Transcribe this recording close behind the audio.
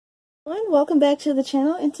Welcome back to the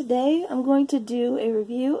channel, and today I'm going to do a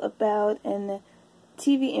review about an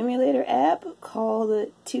TV emulator app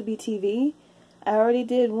called Tubi TV. I already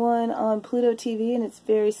did one on Pluto TV and it's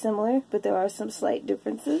very similar, but there are some slight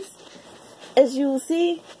differences. As you will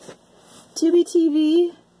see, Tubi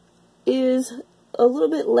TV is a little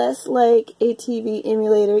bit less like a TV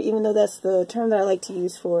emulator, even though that's the term that I like to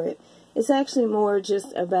use for it. It's actually more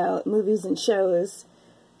just about movies and shows.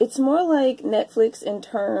 It's more like Netflix in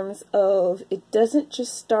terms of it doesn't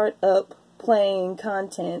just start up playing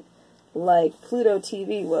content like Pluto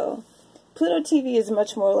TV will. Pluto TV is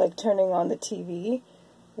much more like turning on the TV,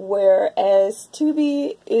 whereas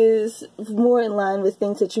Tubi is more in line with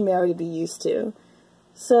things that you may already be used to.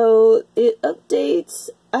 So it updates,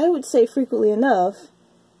 I would say, frequently enough.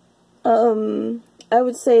 I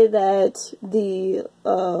would say that the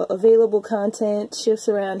available content shifts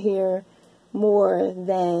around here more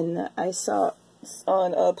than I saw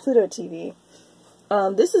on Pluto TV.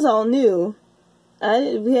 This is all new.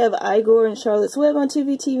 We have Igor and Charlotte's Web on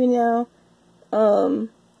Tubi TV now.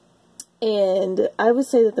 And I would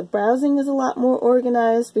say that the browsing is a lot more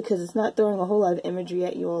organized because it's not throwing a whole lot of imagery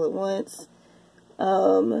at you all at once.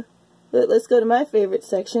 But let's go to my favorite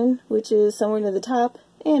section, which is somewhere near the top,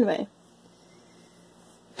 anime.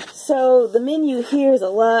 So the menu here is a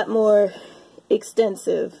lot more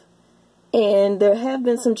extensive. And there have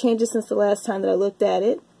been some changes since the last time that I looked at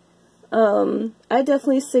it. I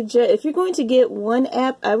definitely suggest, if you're going to get one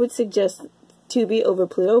app, I would suggest Tubi over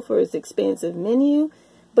Pluto for its expansive menu.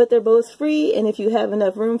 But they're both free, and if you have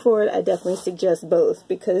enough room for it, I definitely suggest both.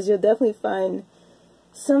 Because you'll definitely find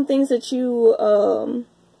some things that you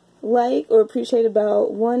like or appreciate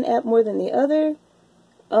about one app more than the other.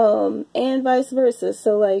 And vice versa.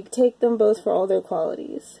 So, like, take them both for all their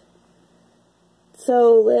qualities.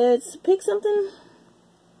 So let's pick something.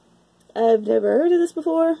 I've never heard of this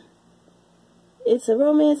before. It's a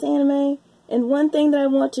romance anime. And one thing that I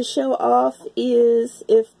want to show off is,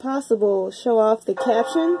 if possible, show off the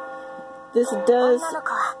caption. This does...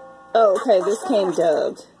 Oh, okay, this came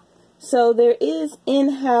dubbed. So there is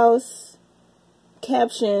in-house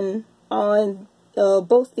caption on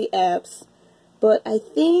both the apps. But I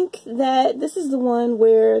think that this is the one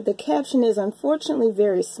where the caption is unfortunately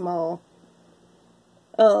very small.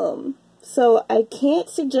 So I can't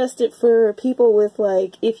suggest it for people with,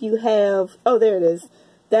 like, if you have, oh, there it is.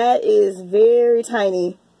 That is very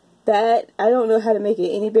tiny. That, I don't know how to make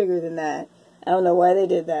it any bigger than that. I don't know why they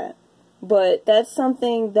did that. But that's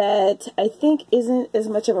something that I think isn't as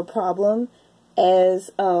much of a problem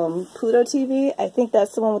as, Pluto TV. I think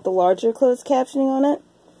that's the one with the larger closed captioning on it.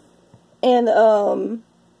 And,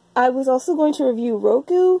 I was also going to review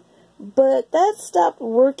Roku, but that stopped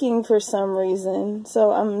working for some reason,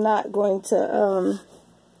 so I'm not going to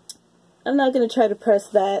try to press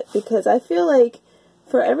that, because I feel like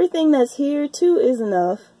for everything that's here, 2 is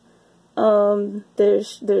enough.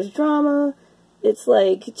 There's drama. It's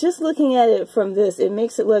like, just looking at it from this, it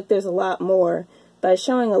makes it look there's a lot more by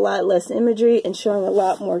showing a lot less imagery and showing a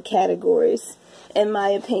lot more categories, in my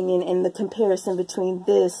opinion, in the comparison between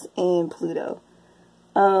this and Pluto.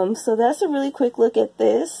 So that's a really quick look at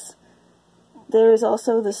this. There's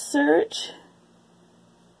also the search.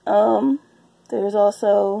 There's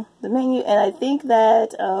also the menu, and I think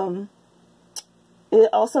that it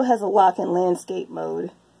also has a lock and landscape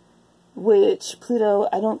mode, which Pluto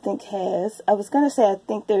I don't think has. I was gonna say I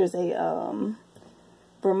think there's a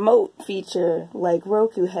remote feature like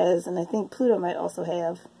Roku has, and I think Pluto might also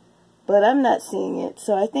have, but I'm not seeing it.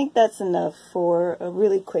 So I think that's enough for a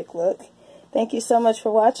really quick look. Thank you so much for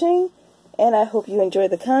watching. And I hope you enjoy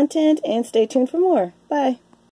the content, and stay tuned for more. Bye.